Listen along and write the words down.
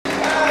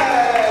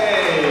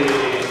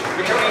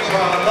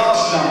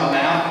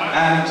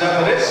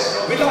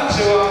we'd like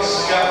to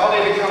ask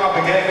Ollie to come up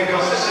again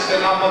because this is the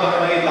number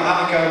that made the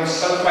Honeycombs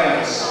so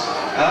famous.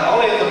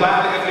 Ollie and the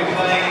band are going to be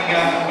playing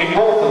in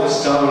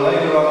Walthamstow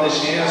later on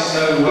this year,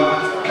 so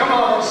come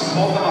on and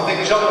support them. I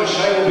think John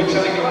O'Shea will be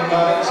telling you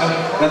about it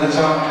when the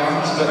time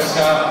comes, but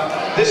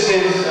this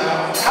is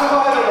Have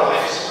I the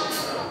Right?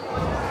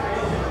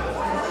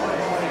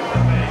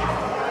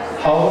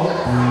 Hold,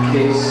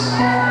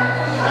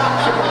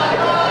 kiss.